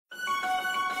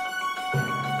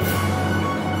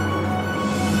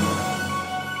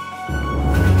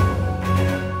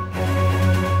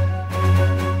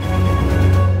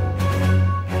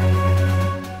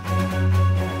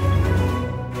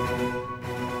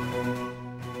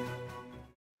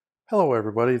Hello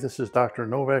everybody, this is Dr.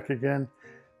 Novak again,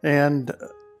 and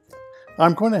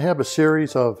I'm going to have a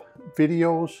series of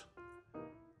videos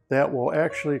that will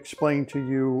actually explain to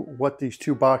you what these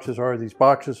two boxes are. These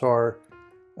boxes are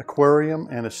Aquarium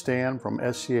and a stand from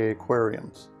SCA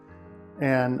Aquariums.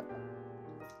 And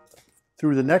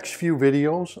through the next few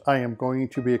videos, I am going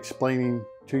to be explaining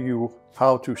to you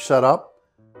how to set up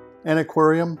an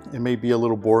aquarium. It may be a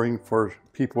little boring for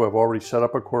people who have already set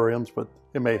up aquariums, but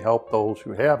it may help those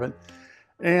who haven't.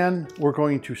 And we're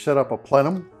going to set up a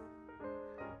plenum.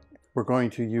 We're going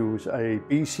to use a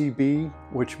BCB,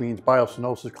 which means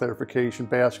biosinosis clarification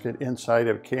basket, inside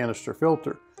of a canister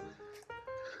filter.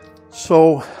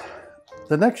 So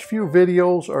the next few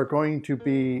videos are going to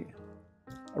be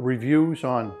reviews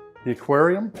on the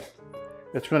aquarium.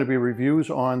 It's going to be reviews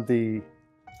on the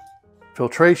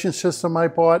filtration system I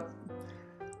bought,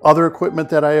 other equipment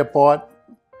that I have bought.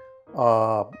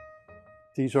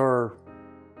 These are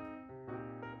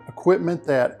equipment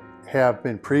that have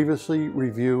been previously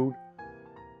reviewed.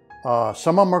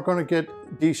 Some of them are going to get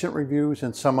decent reviews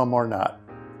and some of them are not.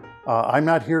 I'm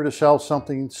not here to sell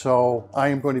something, so I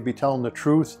am going to be telling the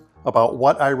truth about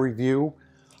what I review.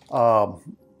 A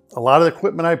lot of the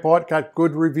equipment I bought got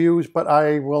good reviews, but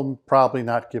I will probably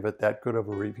not give it that good of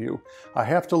a review. I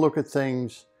have to look at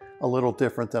things a little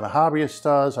different than a hobbyist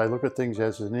does. I look at things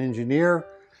as an engineer.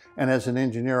 And as an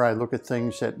engineer, I look at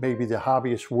things that maybe the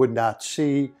hobbyist would not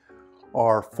see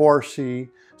or foresee.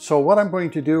 So what I'm going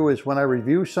to do is when I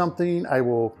review something, I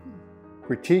will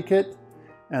critique it,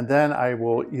 and then I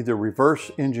will either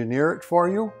reverse engineer it for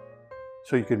you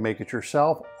so you can make it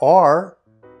yourself, or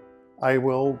I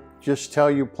will just tell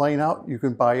you plain out, you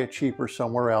can buy it cheaper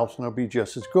somewhere else and it'll be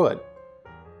just as good.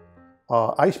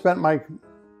 I spent my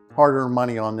hard-earned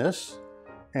money on this.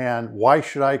 And why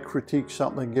should I critique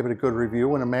something and give it a good review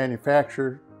when a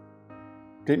manufacturer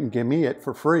didn't give me it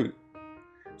for free?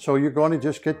 So you're going to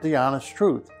just get the honest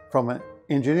truth from an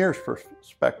engineer's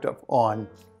perspective on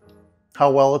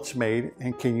how well it's made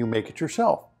and can you make it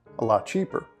yourself a lot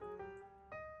cheaper.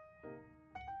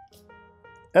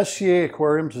 SCA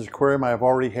Aquariums is an aquarium I've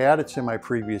already had. It's in my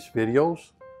previous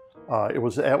videos. That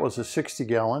was a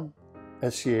 60-gallon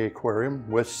SCA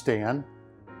Aquarium with stand.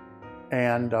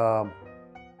 And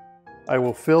I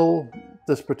will fill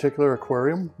this particular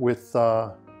aquarium with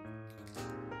autumn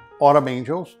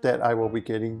angels that I will be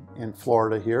getting in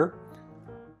Florida here.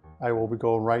 I will be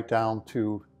going right down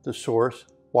to the source,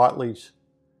 Watley's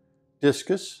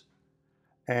discus,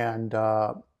 and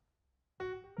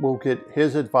we'll get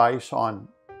his advice on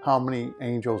how many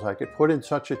angels I could put in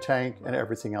such a tank and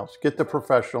everything else. Get the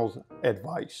professional's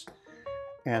advice.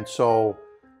 And so,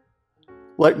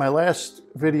 like my last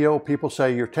video, people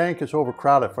say your tank is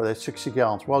overcrowded for that 60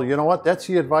 gallons. Well, you know what? That's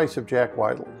the advice of Jack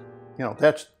Wiley. You know,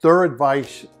 that's their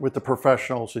advice with the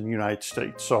professionals in the United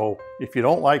States. So if you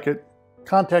don't like it,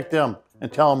 contact them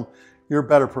and tell them you're a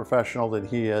better professional than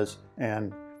he is,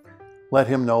 and let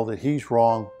him know that he's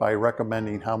wrong by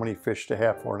recommending how many fish to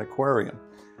have for an aquarium.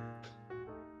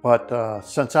 But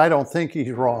since I don't think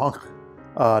he's wrong,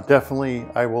 definitely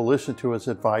I will listen to his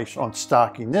advice on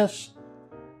stocking this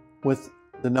with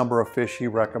the number of fish he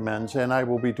recommends, and I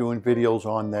will be doing videos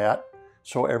on that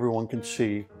so everyone can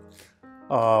see.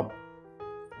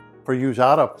 For you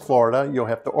out of Florida, you'll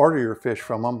have to order your fish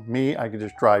from him. Me, I can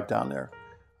just drive down there.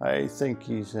 I think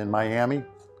he's in Miami,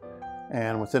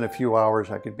 and within a few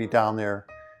hours I could be down there,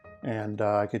 and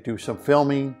I could do some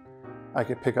filming. I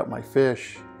could pick up my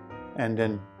fish and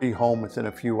then be home within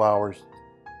a few hours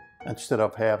instead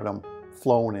of having them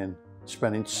flown in,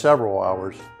 spending several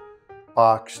hours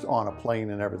boxed on a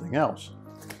plane and everything else.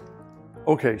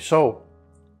 Okay, so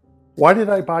why did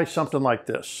I buy something like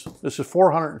this? This is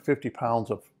 450 pounds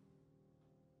of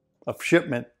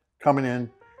shipment coming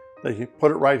in. They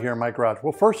put it right here in my garage.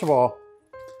 Well, first of all,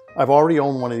 I've already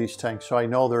owned one of these tanks, so I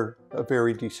know they're a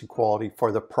very decent quality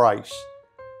for the price.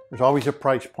 There's always a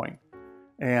price point.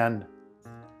 And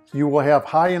you will have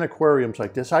high-end aquariums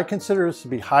like this. I consider this to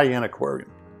be high-end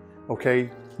aquarium. Okay,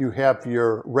 you have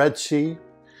your Red Sea,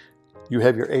 you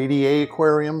have your ADA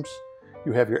aquariums,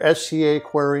 you have your SCA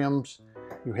aquariums,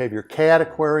 you have your CAD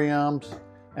aquariums,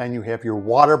 and you have your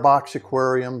water box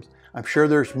aquariums. I'm sure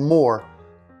there's more.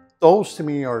 Those to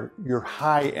me are your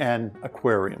high-end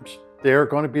aquariums. They're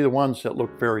going to be the ones that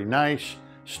look very nice.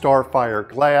 Starfire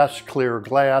glass, clear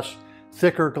glass,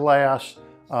 thicker glass.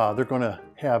 They're going to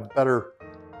have better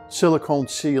silicone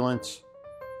sealants,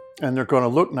 and they're going to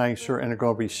look nicer, and they're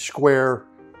going to be square.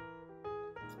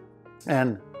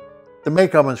 And the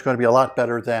make of them is going to be a lot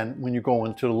better than when you go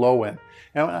into the low end.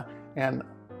 And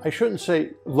I shouldn't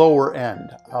say lower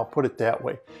end, I'll put it that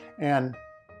way. And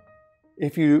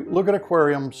If you look at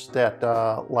aquariums that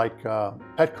like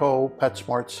Petco,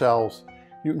 PetSmart sells,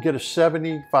 you can get a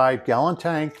 75-gallon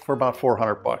tank for about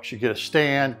 400 bucks. You get a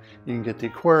stand, you can get the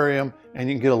aquarium, and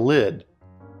you can get a lid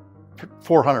for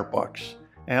 400 bucks.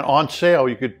 And on sale,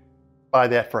 you could buy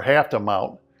that for half the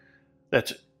amount.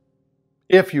 That's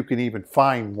if you can even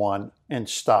find one in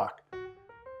stock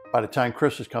by the time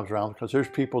Christmas comes around, because there's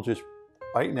people just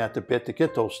biting at the bit to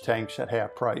get those tanks at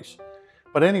half price.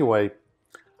 But anyway,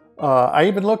 I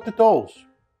even looked at those.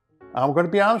 I'm going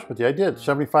to be honest with you, I did.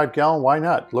 75-gallon, why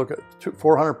not? Look at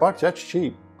 400 bucks, that's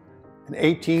cheap. An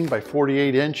 18 by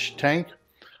 48 inch tank.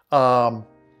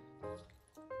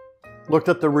 Looked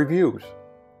at the reviews.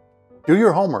 Do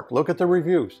your homework, look at the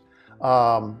reviews.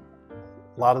 A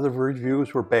lot of the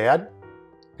reviews were bad.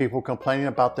 People complaining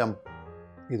about them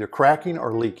either cracking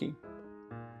or leaking.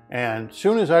 And as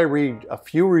soon as I read a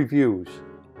few reviews,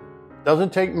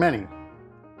 doesn't take many,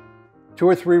 2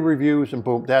 or 3 reviews and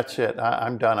boom, that's it.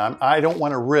 I'm done. I don't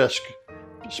want to risk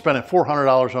spending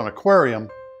 $400 on an aquarium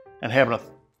and having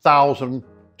 $1,000,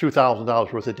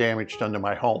 $2,000 worth of damage done to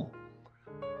my home.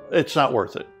 It's not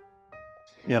worth it,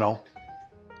 you know.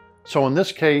 So in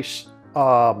this case,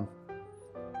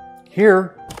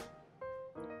 here,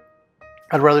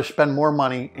 I'd rather spend more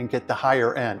money and get the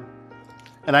higher end.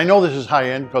 And I know this is high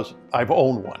end because I've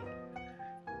owned one.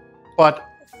 But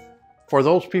for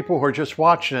those people who are just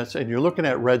watching this and you're looking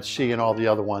at Red Sea and all the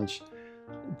other ones,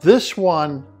 this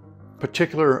one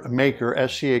particular maker,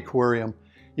 SCA Aquarium,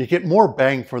 you get more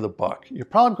bang for the buck. You're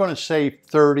probably going to save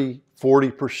 30,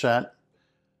 40%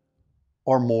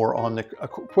 or more on the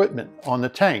equipment, on the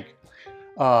tank.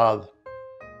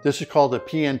 This is called a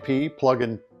PNP, plug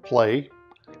and play,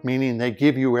 meaning they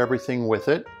give you everything with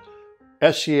it.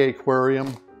 SCA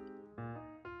Aquarium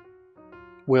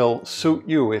will suit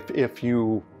you. If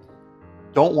you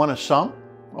don't want a sump,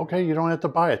 okay, you don't have to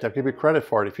buy it. They'll give you credit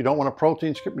for it. If you don't want a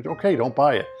protein skip, okay, don't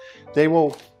buy it. They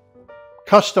will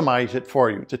customize it for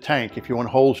you, the tank. If you want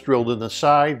holes drilled in the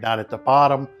side, not at the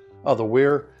bottom of the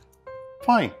weir,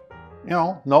 fine. You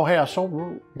know, no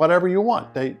hassle, whatever you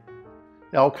want.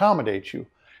 They'll accommodate you.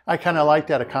 I kind of like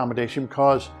that accommodation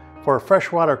because for a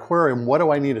freshwater aquarium, what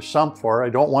do I need a sump for? I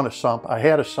don't want a sump. I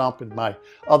had a sump in my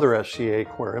other SCA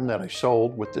aquarium that I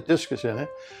sold with the discus in it.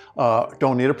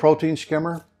 Don't need a protein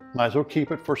skimmer. Might as well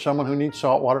keep it for someone who needs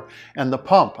salt water. And the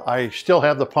pump, I still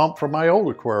have the pump from my old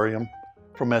aquarium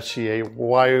from SCA.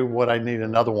 Why would I need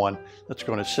another one that's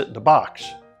going to sit in the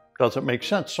box? Doesn't make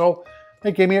sense. So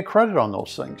they gave me a credit on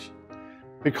those things.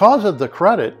 Because of the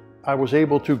credit, I was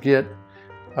able to get,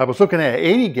 I was looking at an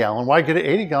 80-gallon. Why get an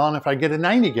 80-gallon if I get a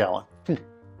 90-gallon? It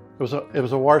was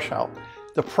a washout.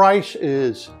 The price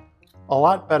is a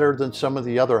lot better than some of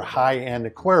the other high-end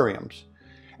aquariums.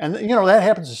 And you know, that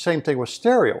happens the same thing with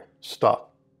stereo stuff.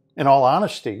 In all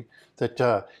honesty,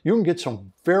 that you can get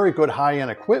some very good high-end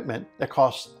equipment that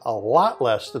costs a lot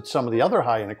less than some of the other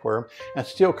high-end aquarium and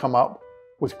still come up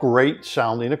with great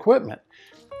sounding equipment.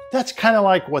 That's kind of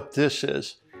like what this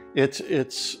is. It's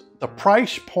the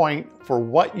price point for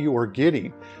what you are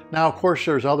getting. Now, of course,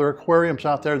 there's other aquariums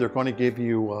out there. They're going to give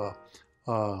you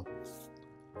a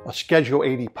Schedule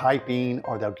 80 piping,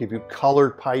 or they'll give you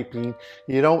colored piping.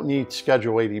 You don't need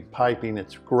Schedule 80 piping.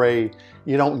 It's gray.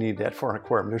 You don't need that for an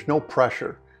aquarium. There's no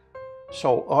pressure.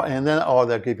 So, and then,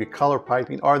 they'll give you color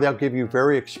piping, or they'll give you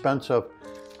very expensive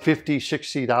 $50,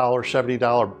 $60,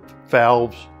 $70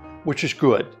 valves, which is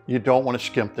good. You don't want to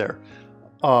skimp there.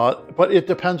 But it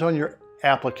depends on your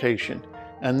application.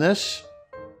 And this,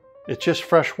 it's just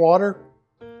fresh water.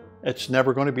 It's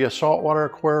never going to be a saltwater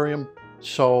aquarium.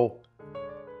 So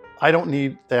I don't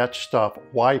need that stuff.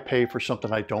 Why pay for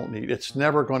something I don't need? It's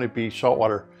never going to be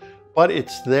saltwater, but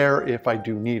it's there if I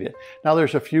do need it. Now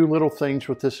there's a few little things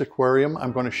with this aquarium.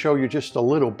 I'm going to show you just a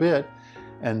little bit.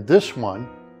 And this one,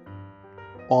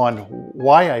 on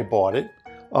why I bought it,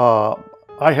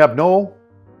 I have no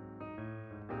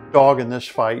dog in this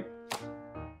fight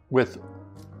with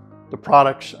the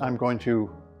products I'm going to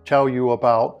tell you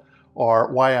about, or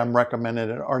why I'm recommending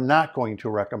it or not going to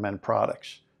recommend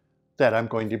products that I'm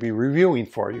going to be reviewing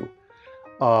for you.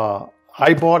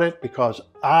 I bought it because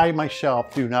I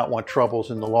myself do not want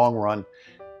troubles in the long run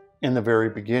in the very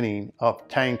beginning of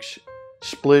tanks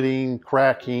splitting,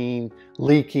 cracking,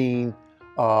 leaking.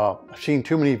 I've seen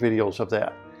too many videos of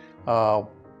that.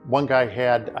 One guy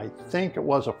had, I think it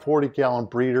was a 40-gallon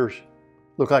breeders,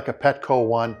 looked like a Petco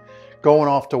one, going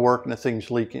off to work and the thing's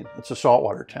leaking. It's a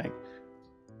saltwater tank.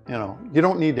 You know, you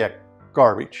don't need that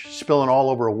garbage spilling all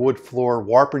over a wood floor,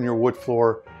 warping your wood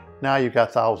floor. Now you've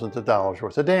got thousands of dollars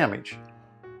worth of damage.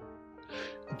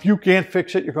 If you can't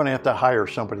fix it, you're going to have to hire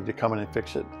somebody to come in and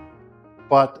fix it.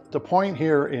 But the point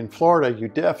here in Florida, you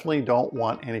definitely don't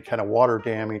want any kind of water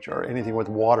damage or anything with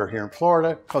water here in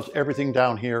Florida, because everything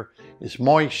down here is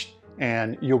moist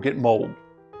and you'll get mold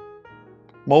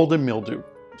and mildew.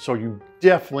 So you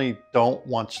definitely don't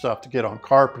want stuff to get on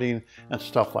carpeting and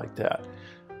stuff like that.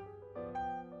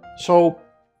 So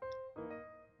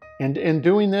in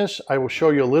doing this, I will show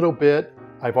you a little bit.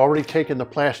 I've already taken the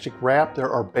plastic wrap. There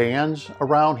are bands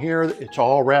around here. It's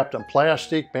all wrapped in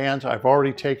plastic bands. I've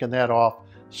already taken that off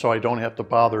so I don't have to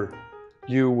bother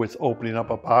you with opening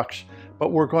up a box.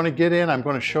 But we're going to get in. I'm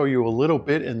going to show you a little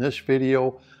bit in this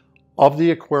video of the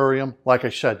aquarium. Like I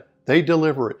said, they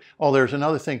deliver it. Oh, there's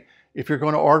another thing. If you're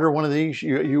going to order one of these,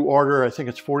 you order, I think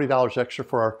it's $40 extra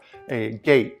for a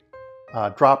gate,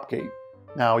 drop gate.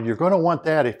 Now, you're going to want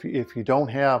that if you don't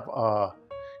have,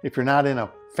 if you're not in a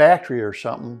factory or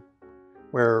something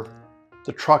where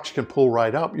the trucks can pull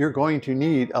right up, you're going to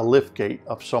need a lift gate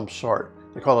of some sort.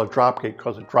 They call it a drop gate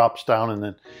because it drops down and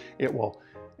then it will.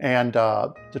 And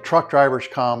the truck drivers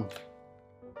come,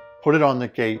 put it on the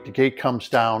gate comes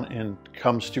down and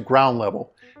comes to ground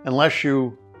level. Unless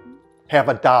you have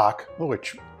a dock,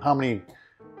 which how many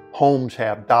homes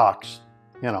have docks,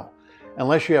 you know.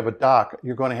 Unless you have a dock,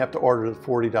 you're going to have to order the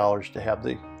 $40 to have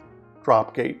the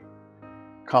drop gate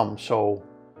come so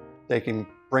they can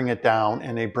bring it down,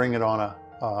 and they bring it on a,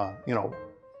 you know,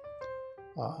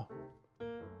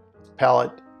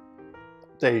 pallet.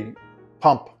 They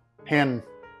pump, hand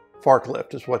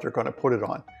forklift is what they're going to put it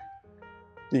on.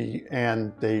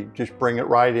 And they just bring it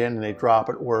right in and they drop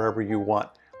it wherever you want.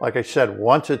 Like I said,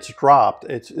 once it's dropped,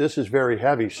 this is very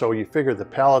heavy, so you figure the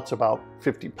pallet's about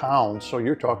 50 pounds, so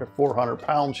you're talking 400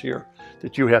 pounds here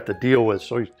that you have to deal with.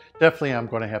 So definitely I'm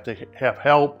going to have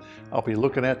help. I'll be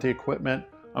looking at the equipment.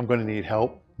 I'm going to need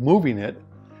help moving it.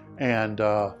 And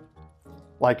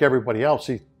like everybody else,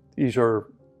 these are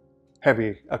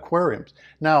heavy aquariums.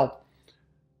 Now,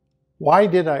 why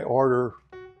did I order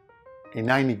a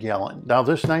 90-gallon? Now,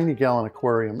 this 90-gallon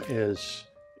aquarium is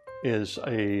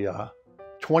a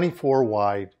 24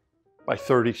 wide by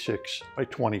 36 by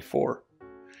 24.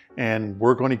 And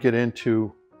we're going to get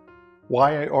into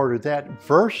why I ordered that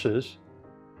versus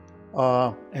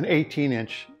an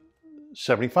 18-inch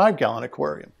 75-gallon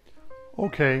aquarium.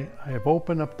 Okay, I have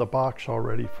opened up the box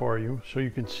already for you so you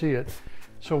can see it.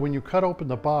 So when you cut open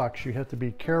the box, you have to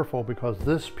be careful because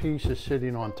this piece is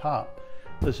sitting on top.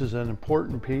 This is an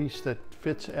important piece that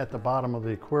fits at the bottom of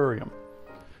the aquarium.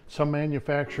 Some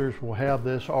manufacturers will have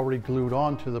this already glued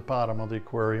onto the bottom of the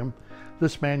aquarium.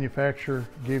 This manufacturer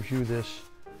gives you this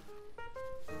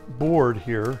board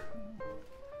here,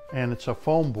 and it's a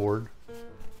foam board.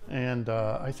 And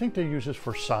I think they use this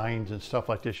for signs and stuff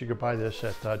like this. You could buy this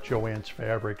at Joann's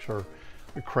Fabrics or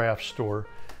a craft store.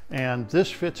 And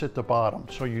this fits at the bottom,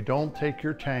 so you don't take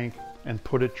your tank and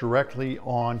put it directly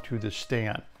onto the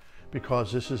stand,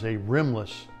 because this is a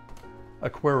rimless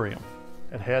aquarium.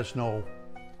 It has no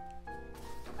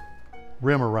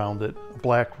rim around it, a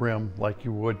black rim like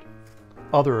you would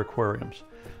other aquariums.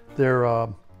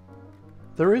 There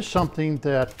is something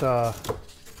that,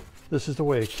 this is the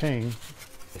way it came,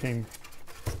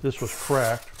 this was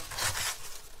cracked,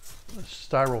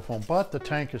 styrofoam, but the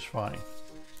tank is fine.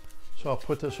 So I'll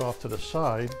put this off to the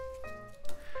side.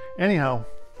 Anyhow,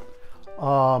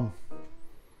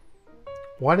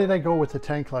 why did I go with the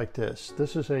tank like this?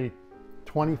 This is a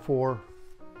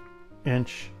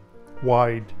 24-inch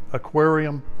wide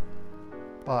aquarium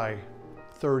by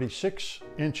 36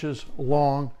 inches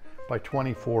long by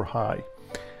 24 high.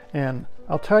 And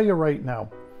I'll tell you right now,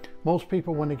 most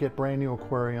people, when they get brand new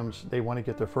aquariums, they want to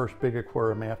get their first big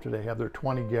aquarium after they have their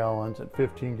 20 gallons and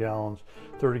 15 gallons,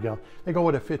 30 gallons. They go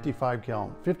with a 55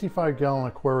 gallon. 55 gallon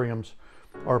aquariums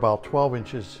are about 12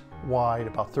 inches wide,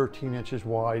 about 13 inches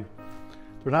wide.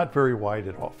 They're not very wide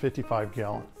at all, 55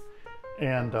 gallon.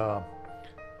 And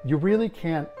you really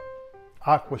can't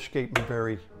aquascape them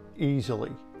very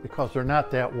easily because they're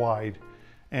not that wide.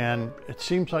 And it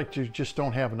seems like you just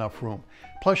don't have enough room.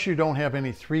 Plus you don't have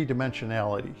any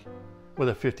three-dimensionality with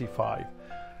a 55.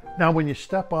 Now when you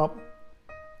step up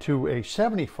to a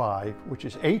 75, which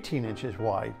is 18 inches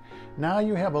wide, now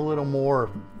you have a little more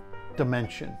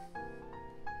dimensionality,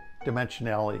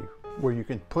 where you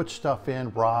can put stuff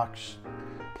in, rocks,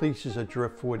 pieces of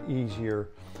driftwood easier,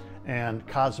 and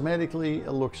cosmetically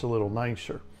it looks a little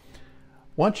nicer.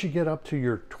 Once you get up to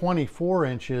your 24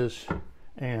 inches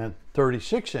and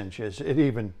 36 inches, it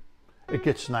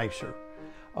gets nicer.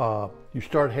 You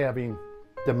start having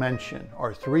dimension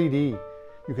or 3D.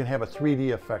 You can have a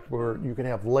 3D effect where you can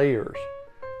have layers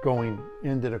going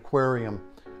into the aquarium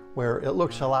where it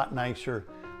looks a lot nicer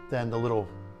than the little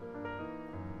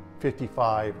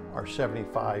 55 or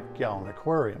 75 gallon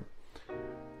aquarium.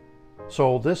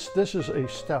 So this is a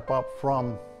step up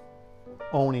from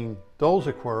owning those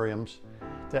aquariums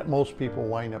that most people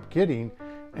wind up getting,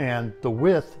 and the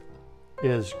width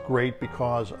is great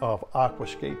because of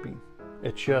aquascaping.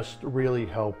 It just really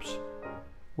helps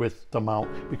with the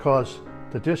mount, because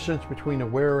the distance between the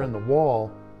weir and the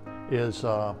wall is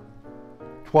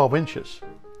 12 inches.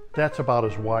 That's about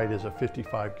as wide as a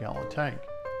 55 gallon tank.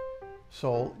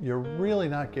 So you're really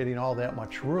not getting all that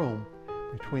much room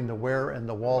between the weir and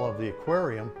the wall of the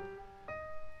aquarium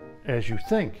as you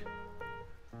think,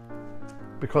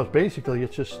 because basically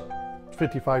it's just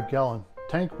 55 gallon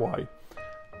tank wide.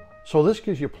 So this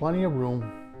gives you plenty of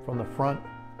room from the front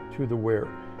to the weir.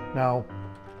 Now,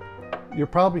 you're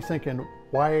probably thinking,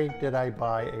 why did I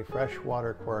buy a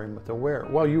freshwater aquarium with a weir?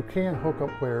 Well, you can hook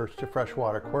up weirs to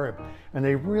freshwater aquarium, and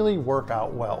they really work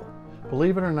out well.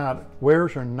 Believe it or not,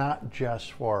 weirs are not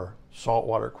just for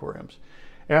saltwater aquariums.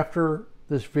 After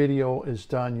this video is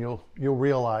done, you'll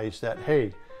realize that,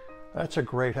 hey, that's a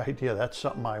great idea. That's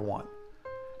something I want.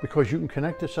 Because you can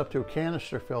connect this up to a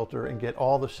canister filter and get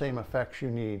all the same effects you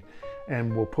need.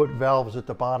 And we'll put valves at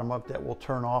the bottom of that will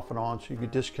turn off and on, so you can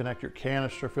disconnect your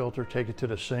canister filter, take it to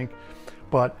the sink.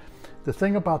 But the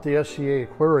thing about the SCA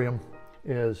aquarium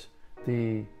is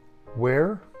the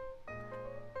weir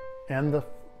and the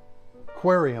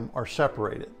aquarium are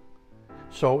separated.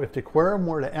 So if the aquarium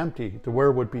were to empty, the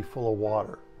weir would be full of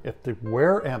water. If the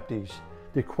weir empties,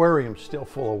 the aquarium's still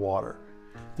full of water.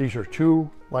 These are two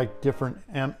like different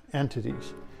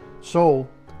entities. So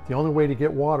the only way to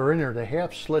get water in there, they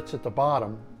have slits at the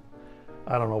bottom.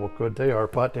 I don't know what good they are,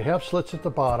 but they have slits at the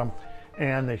bottom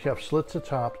and they have slits at the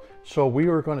top. So we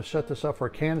are going to set this up for a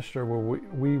canister where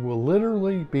we will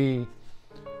literally be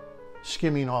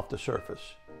skimming off the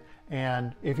surface.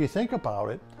 And if you think about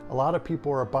it, a lot of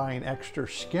people are buying extra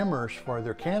skimmers for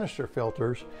their canister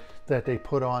filters that they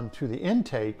put onto the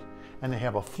intake, and they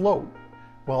have a float.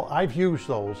 Well, I've used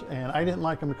those and I didn't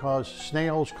like them because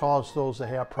snails cause those to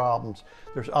have problems.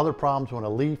 There's other problems when a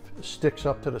leaf sticks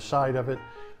up to the side of it.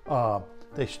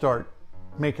 They start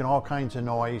making all kinds of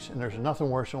noise, and there's nothing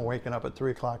worse than waking up at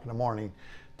 3 o'clock in the morning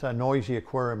to a noisy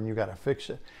aquarium and you got to fix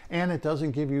it. And it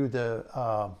doesn't give you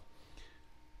the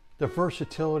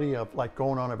versatility of like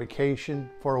going on a vacation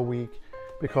for a week,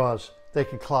 because they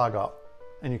can clog up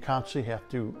and you constantly have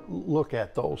to look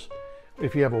at those.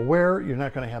 If you have a weir, you're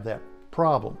not going to have that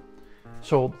problem.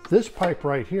 So this pipe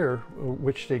right here,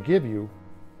 which they give you,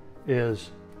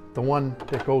 is the one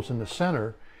that goes in the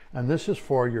center, and this is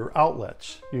for your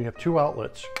outlets. You have two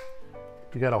outlets.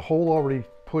 You got a hole already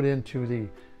put into the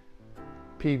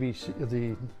PVC,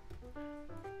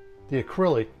 the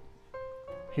acrylic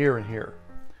here and here.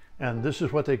 And this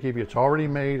is what they give you. It's already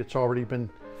made. It's already been,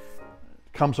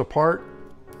 comes apart,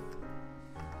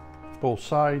 both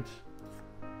sides,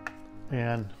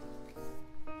 and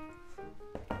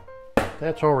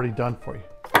that's already done for you.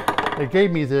 They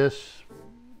gave me this.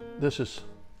 This is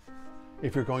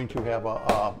if you're going to have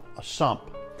a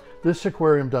sump. This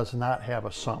aquarium does not have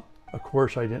a sump. Of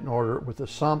course, I didn't order it with the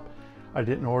sump. I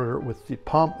didn't order it with the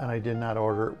pump, and I did not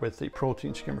order it with the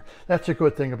protein skimmer. That's a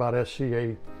good thing about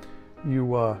SCA.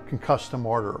 You can custom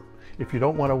order them. If you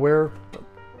don't want to wear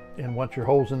and want your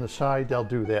holes in the side, they'll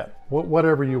do that.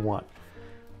 Whatever you want.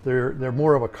 They're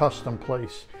more of a custom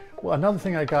place. Well, another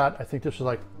thing I got, I think this is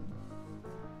like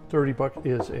 30 bucks,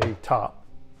 is a top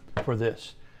for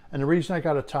this. And the reason I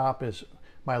got a top is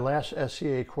my last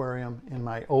SCA aquarium, in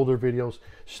my older videos,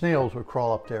 snails would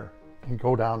crawl up there and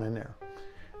go down in there.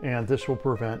 And this will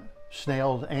prevent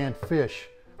snails and fish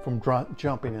from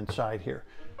jumping inside here.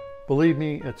 Believe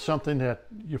me, it's something that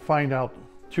you find out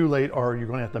too late, or you're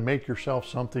going to have to make yourself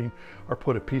something or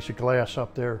put a piece of glass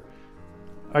up there.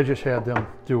 I just had them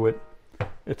do it.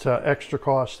 It's an extra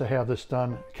cost to have this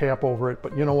done, cap over it,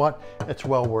 but you know what? It's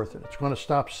well worth it. It's going to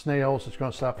stop snails. It's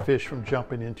going to stop fish from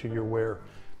jumping into your weir.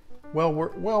 Well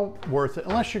worth it.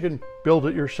 Unless you can build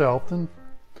it yourself, then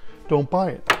don't buy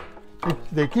it.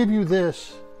 They give you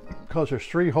this because there's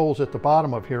 3 holes at the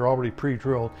bottom of here already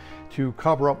pre-drilled to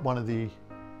cover up one of the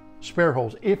spare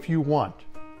holes if you want.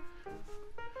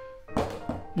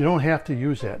 You don't have to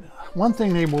use that. One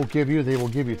thing they will give you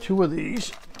 2 of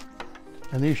these,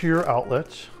 and these are your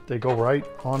outlets. They go right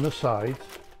on the sides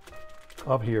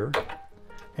of here,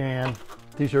 and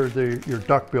these are your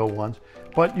duckbill ones,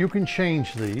 but you can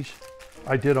change these.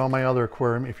 I did on my other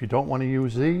aquarium. If you don't want to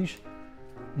use these,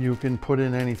 you can put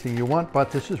in anything you want,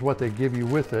 but this is what they give you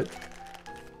with it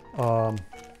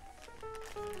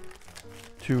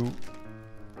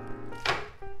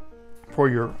for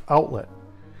your outlet.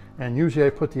 And usually I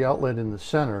put the outlet in the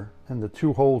center, and the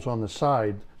 2 holes on the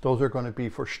side Those are going to be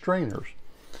for strainers.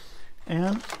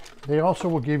 And they also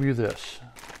will give you this.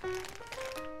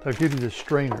 They'll give you the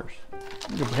strainers.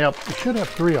 You should have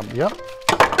 3 of them.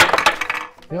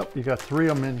 Yep, you got 3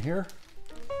 of them in here.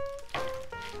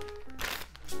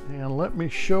 And let me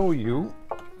show you.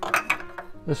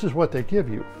 This is what they give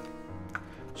you.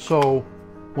 So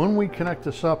when we connect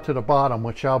this up to the bottom,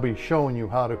 which I'll be showing you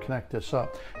how to connect this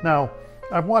up. Now,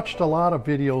 I've watched a lot of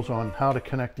videos on how to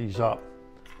connect these up.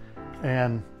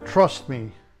 And trust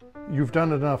me, you've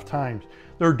done it enough times,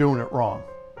 they're doing it wrong.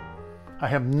 I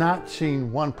have not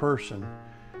seen one person,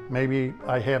 maybe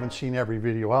I haven't seen every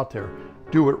video out there,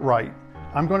 do it right.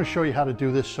 I'm going to show you how to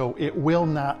do this so it will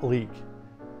not leak,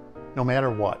 no matter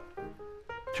what.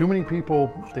 Too many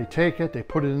people, they take it, they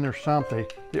put it in their sump, they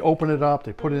open it up,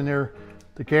 they put it in there,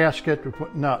 the gasket,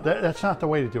 no, that's not the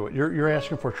way to do it. You're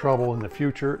asking for trouble in the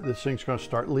future. This thing's going to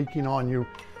start leaking on you.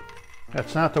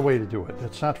 That's not the way to do it.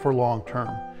 It's not for long term.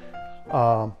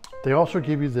 They also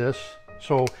give you this.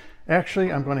 So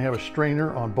actually I'm going to have a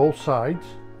strainer on both sides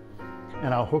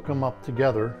and I'll hook them up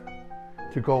together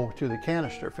to go to the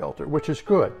canister filter, which is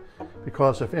good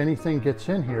because if anything gets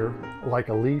in here, like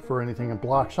a leaf or anything, and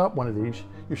blocks up one of these,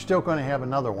 you're still going to have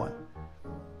another one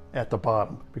at the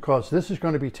bottom because this is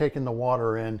going to be taking the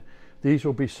water in. These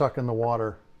will be sucking the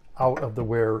water out of the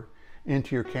wear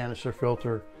into your canister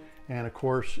filter. And of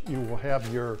course, you will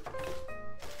have your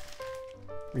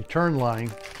return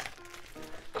line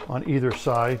on either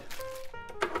side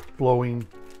blowing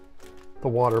the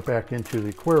water back into the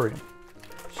aquarium.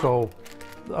 So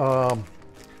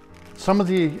some of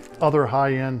the other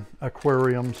high-end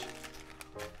aquariums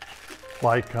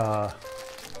like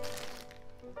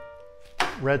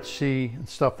Red Sea and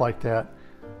stuff like that,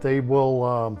 they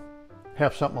will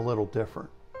have something a little different,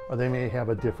 or they may have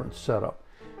a different setup.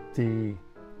 The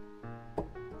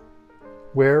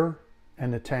wear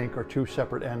and the tank are 2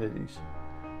 separate entities.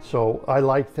 So I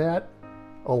like that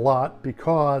a lot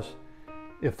because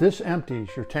if this empties,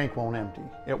 your tank won't empty.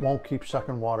 It won't keep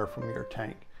sucking water from your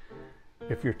tank.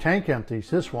 If your tank empties,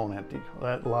 this won't empty.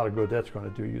 A lot of good that's going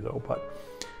to do you though. But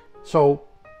so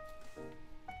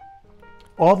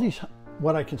all these,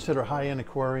 what I consider high-end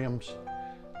aquariums,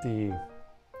 the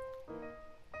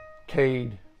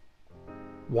Cade,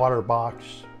 Water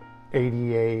Box,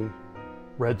 ADA,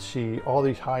 Red Sea, all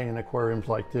these high-end aquariums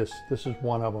like this is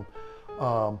one of them.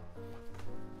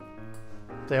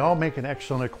 They all make an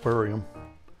excellent aquarium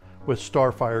with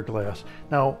Starfire glass.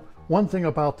 Now, one thing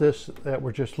about this that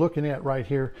we're just looking at right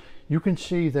here, you can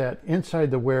see that inside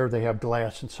the wear they have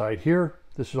glass inside here.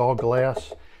 This is all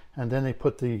glass, and then they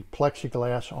put the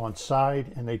plexiglass on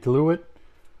side and they glue it.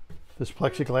 This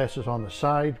plexiglass is on the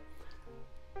side.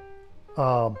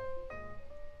 The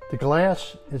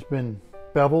glass has been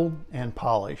beveled and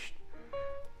polished.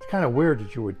 It's kind of weird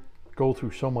that you would go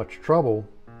through so much trouble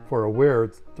for a wear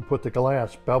to put the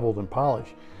glass beveled and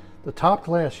polished. The top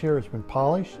glass here has been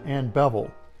polished and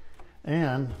beveled,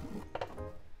 and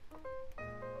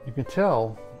you can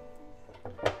tell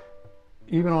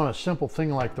even on a simple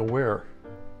thing like the wear,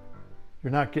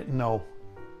 you're not getting no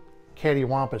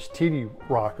cattywampus TD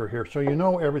rocker here, so you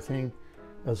know everything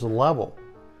is level,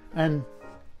 and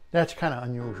that's kind of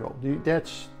unusual.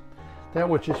 That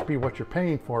would just be what you're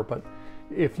paying for. But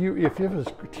if it was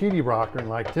TD rocking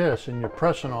like this and you're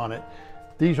pressing on it,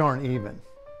 these aren't even.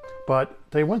 But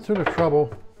they went through the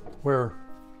trouble where,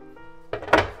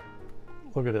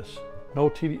 look at this, no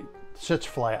TD, sits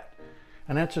flat.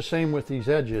 And that's the same with these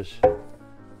edges.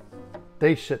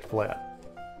 They sit flat.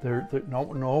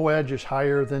 No edge is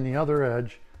higher than the other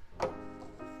edge.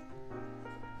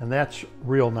 And that's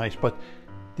real nice. But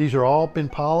these are all been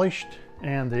polished,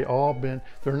 and they're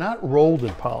not rolled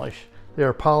in polish. They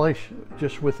are polished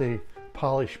just with a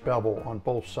polished bevel on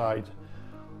both sides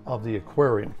of the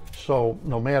aquarium. So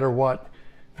no matter what,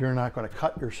 you're not going to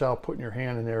cut yourself putting your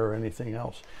hand in there or anything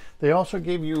else. They also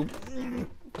give you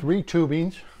 3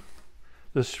 tubings.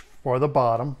 This for the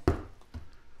bottom.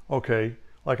 Okay,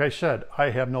 like I said, I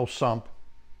have no sump.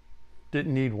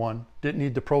 Didn't need one. Didn't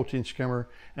need the protein skimmer,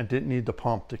 and didn't need the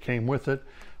pump that came with it.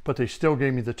 But they still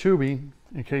gave me the tubing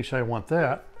in case I want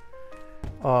that.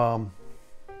 And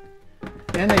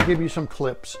they give you some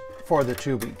clips for the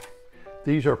tubing.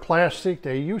 These are plastic.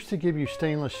 They used to give you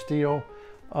stainless steel.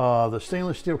 The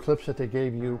stainless steel clips that they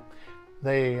gave you,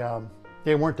 they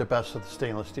weren't the best of the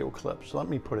stainless steel clips. Let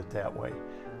me put it that way.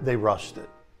 They rusted.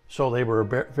 So they were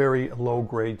a very low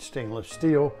grade stainless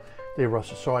steel. They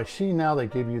rusted. So I see now they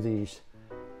give you these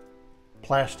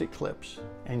plastic clips,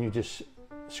 and you just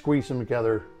squeeze them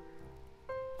together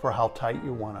for how tight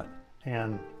you want it.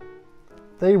 And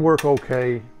they work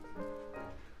okay,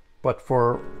 but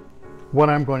for what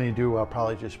I'm going to do, I'll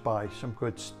probably just buy some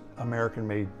good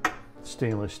American-made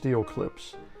stainless steel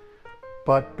clips.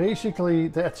 But basically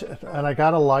that's it. And I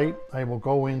got a light. I will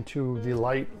go into the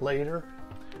light later.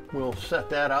 We'll set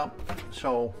that up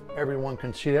so everyone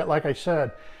can see that. Like I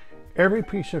said, every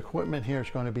piece of equipment here is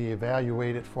going to be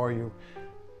evaluated for you.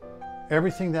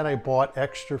 Everything that I bought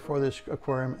extra for this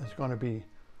aquarium is going to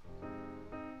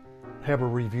have a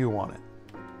review on it.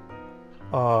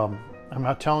 I'm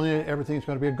not telling you everything's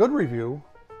going to be a good review,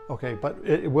 okay, but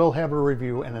it will have a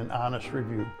review and an honest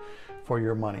review for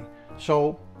your money.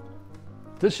 So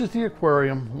this is the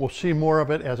aquarium. We'll see more of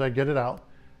it as I get it out.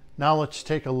 Now let's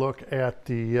take a look at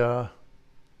the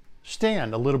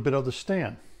stand, a little bit of the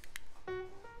stand.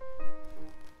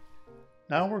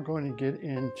 Now we're going to get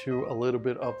into a little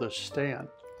bit of the stand.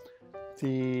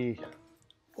 The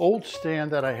old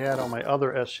stand that I had on my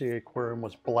other SCA aquarium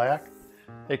was black.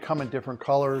 They come in different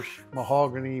colors,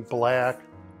 mahogany, black,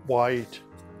 white.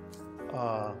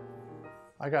 I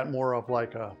got more of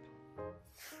like a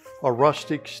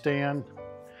rustic stand.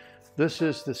 This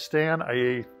is the stand.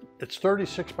 It's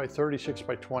 36 by 36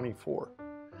 by 24.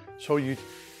 So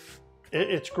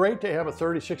it's great to have a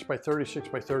 36 by 36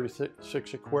 by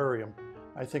 36 aquarium.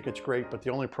 I think it's great, but the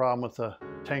only problem with a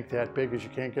tank that big is you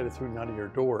can't get it through none of your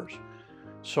doors.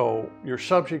 So you're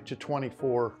subject to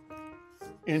 24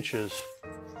 inches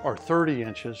or 30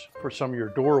 inches for some of your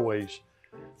doorways.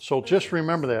 So just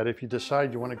remember that if you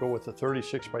decide you want to go with a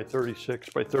 36 by 36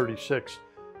 by 36,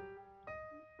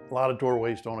 a lot of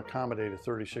doorways don't accommodate a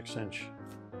 36-inch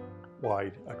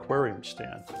wide aquarium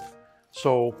stand.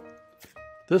 So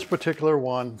this particular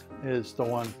one is the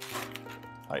one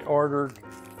I ordered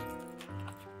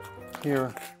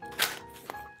here.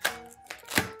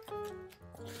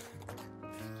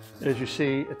 As you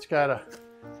see, it's got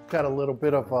a little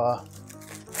bit of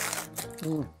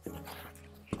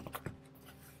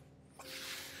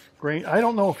grain. I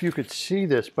don't know if you could see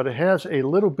this, but it has a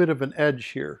little bit of an edge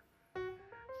here.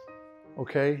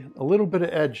 Okay, a little bit of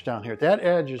edge down here. That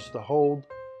edge is to hold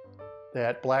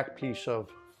that black piece of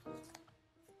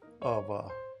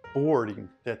boarding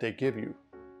that they give you.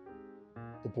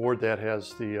 The board that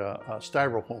has the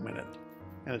styrofoam in it,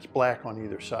 and it's black on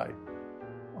either side.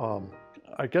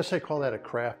 I guess they call that a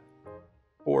craft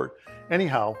board.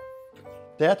 Anyhow,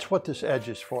 that's what this edge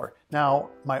is for. Now,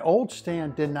 my old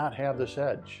stand did not have this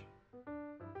edge.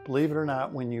 Believe it or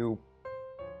not,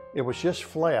 it was just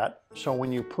flat, so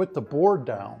when you put the board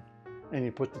down and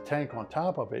you put the tank on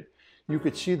top of it, you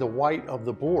could see the white of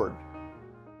the board.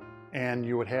 And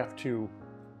you would have to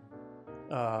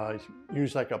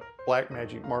use like a black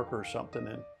magic marker or something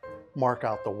and mark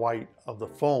out the white of the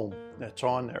foam that's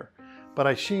on there. But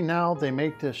I see now they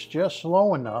make this just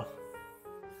low enough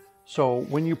so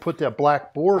when you put that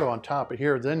black board on top of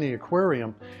here, then the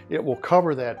aquarium, it will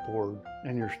cover that board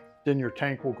and then your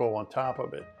tank will go on top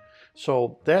of it.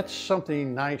 So that's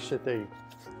something nice that they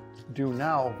do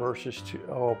now versus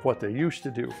what they used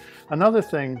to do. Another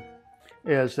thing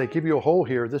is they give you a hole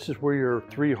here. This is where your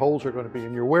 3 holes are going to be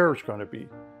and your wear is going to be.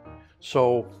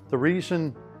 So the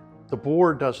reason the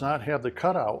board does not have the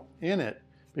cutout in it,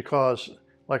 because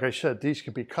like I said, these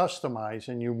can be customized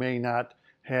and you may not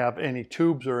have any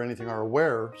tubes or anything or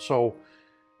wear. So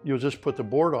you'll just put the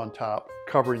board on top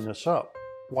covering this up.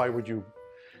 Why would you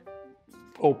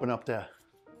open up that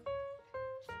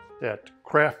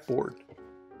craft board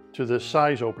to this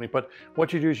size opening? But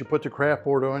what you do is you put the craft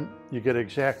board on, you get an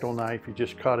X-Acto knife, you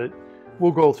just cut it.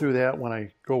 We'll go through that when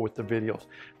I go with the videos.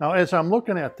 Now, as I'm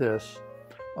looking at this,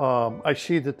 I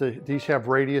see that these have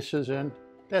radiuses in.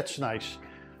 That's nice.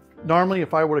 Normally,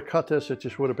 if I would have cut this, it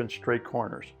just would have been straight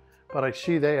corners. But I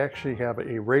see they actually have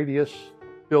a radius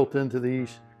built into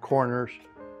these corners.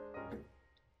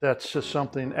 That's just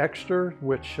something extra,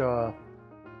 which I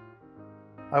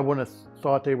wouldn't have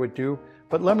thought they would do.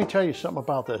 But let me tell you something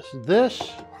about this.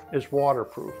 This is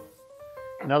waterproof.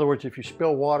 In other words, if you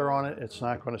spill water on it, it's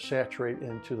not going to saturate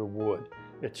into the wood.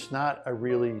 It's not a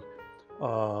really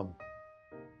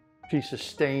piece of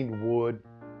stained wood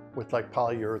with like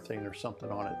polyurethane or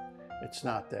something on it. It's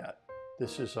not that.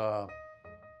 This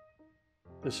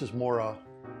is more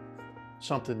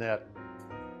something that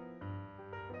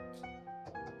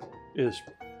is,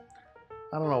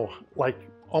 I don't know, like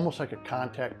almost like a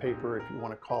contact paper, if you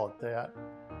want to call it that,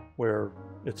 where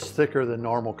it's thicker than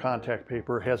normal contact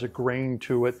paper, has a grain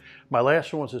to it. My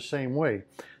last one was the same way.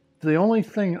 The only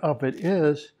thing of it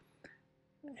is,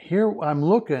 here I'm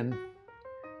looking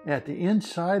at the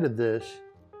inside of this,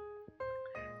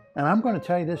 and I'm going to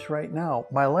tell you this right now.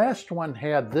 My last one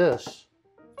had this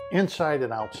inside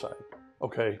and outside,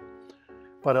 okay?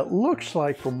 But it looks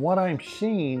like, from what I'm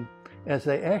seeing, as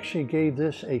they actually gave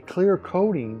this a clear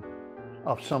coating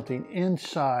of something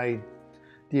inside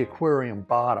the aquarium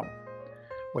bottom,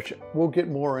 which we'll get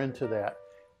more into that.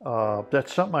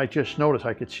 That's something I just noticed.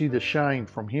 I could see the shine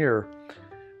from here,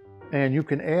 and you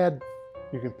can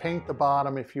paint the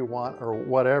bottom if you want or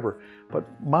whatever, but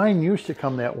mine used to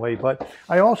come that way. But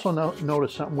I also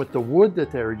noticed something with the wood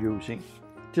that they're using,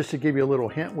 just to give you a little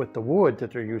hint with the wood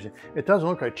that they're using. It doesn't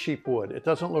look like cheap wood. It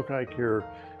doesn't look like your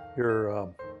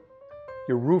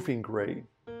roofing grade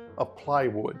of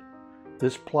plywood.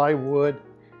 This plywood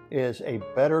is a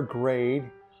better grade.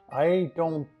 I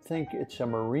don't think it's a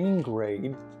marine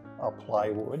grade of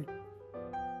plywood,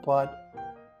 but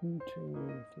 1,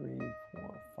 2, 3,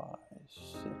 4, 5,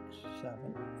 6, 7,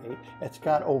 8. It's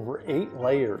got over 8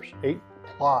 layers, 8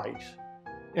 plies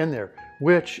in there,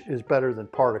 which is better than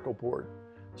particle board.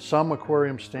 Some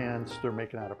aquarium stands, they're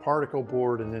making out of particle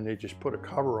board and then they just put a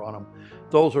cover on them.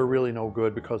 Those are really no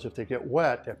good, because if they get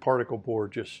wet, that particle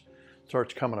board just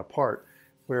starts coming apart,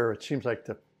 where it seems like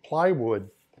the plywood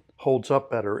holds up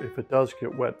better if it does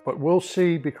get wet. But we'll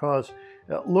see, because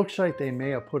it looks like they may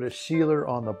have put a sealer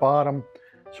on the bottom.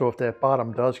 So if that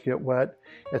bottom does get wet,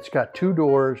 it's got 2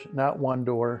 doors, not 1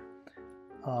 door.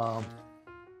 I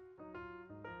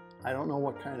don't know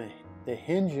what kind of, the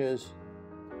hinges,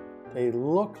 they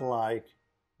look like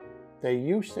they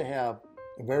used to have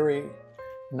very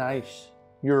nice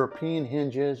European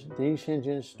hinges. These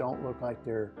hinges don't look like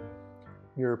they're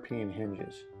European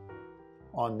hinges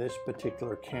on this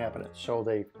particular cabinet. So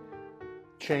they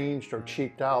changed or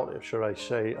cheaped out, should I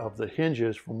say, of the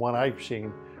hinges from what I've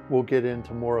seen. We'll get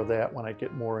into more of that when I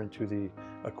get more into the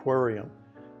aquarium.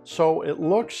 So it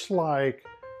looks like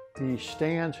the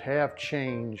stands have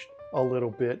changed a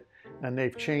little bit, and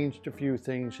they've changed a few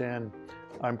things, and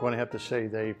I'm going to have to say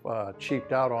they've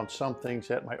cheaped out on some things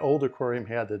that my old aquarium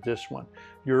had that this one.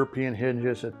 European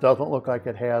hinges, it doesn't look like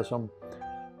it has them.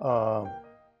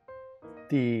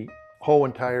 The whole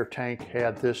entire tank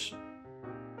had this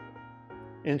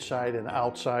inside and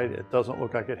outside. It doesn't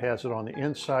look like it has it on the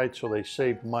inside, so they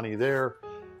saved money there.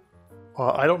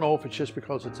 I don't know if it's just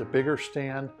because it's a bigger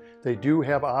stand. They do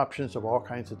have options of all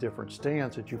kinds of different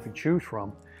stands that you can choose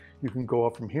from. You can go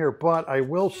up from here, but I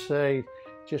will say,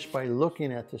 just by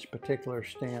looking at this particular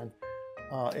stand,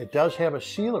 it does have a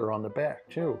sealer on the back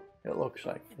too. It looks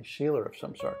like a sealer of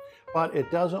some sort, but it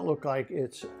doesn't look like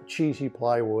it's cheesy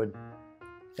plywood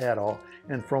at all.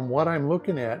 And from what I'm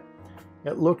looking at,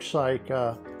 it looks like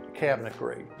cabinet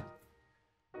grade.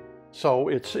 So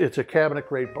it's a cabinet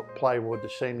grade plywood, the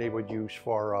same they would use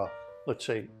for, let's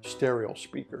say, stereo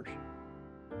speakers.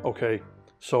 Okay,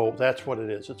 so that's what it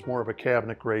is. It's more of a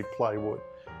cabinet grade plywood.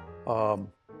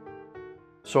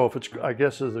 So if it's, I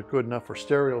guess, is it good enough for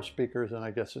stereo speakers, then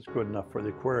I guess it's good enough for the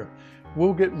aquarium.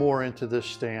 We'll get more into this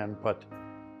stand, but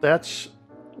that's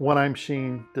what I'm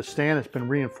seeing. The stand has been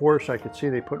reinforced. I could see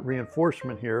they put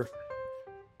reinforcement here,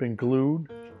 been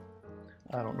glued.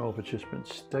 I don't know if it's just been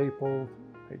stapled.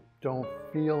 I don't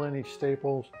feel any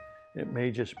staples. It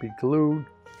may just be glued.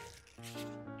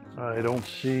 I don't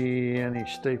see any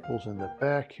staples in the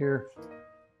back here.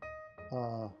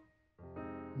 No,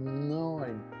 I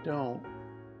don't.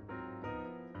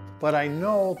 But I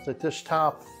know that this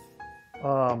top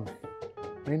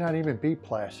may not even be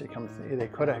plastic. They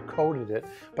could have coated it,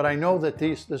 but I know that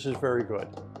this is very good.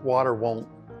 Water won't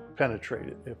penetrate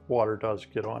it if water does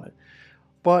get on it.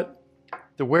 But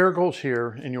the wear goes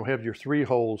here, and you'll have your 3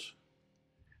 holes,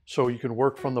 so you can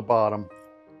work from the bottom,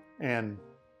 and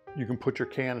you can put your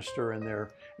canister in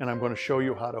there, and I'm going to show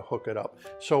you how to hook it up.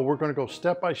 So we're going to go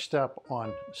step by step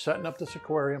on setting up this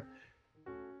aquarium.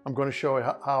 I'm going to show you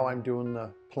how I'm doing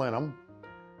the plenum.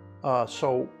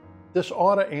 So this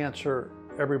ought to answer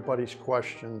everybody's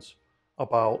questions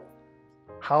about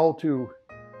how to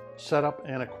set up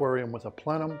an aquarium with a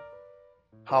plenum,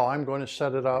 how I'm going to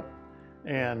set it up,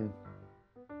 and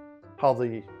how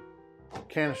the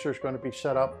canister is going to be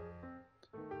set up.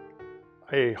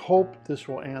 I hope this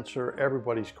will answer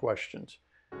everybody's questions.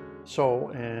 So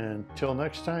until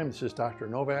next time, this is Dr.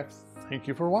 Novak. Thank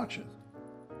you for watching.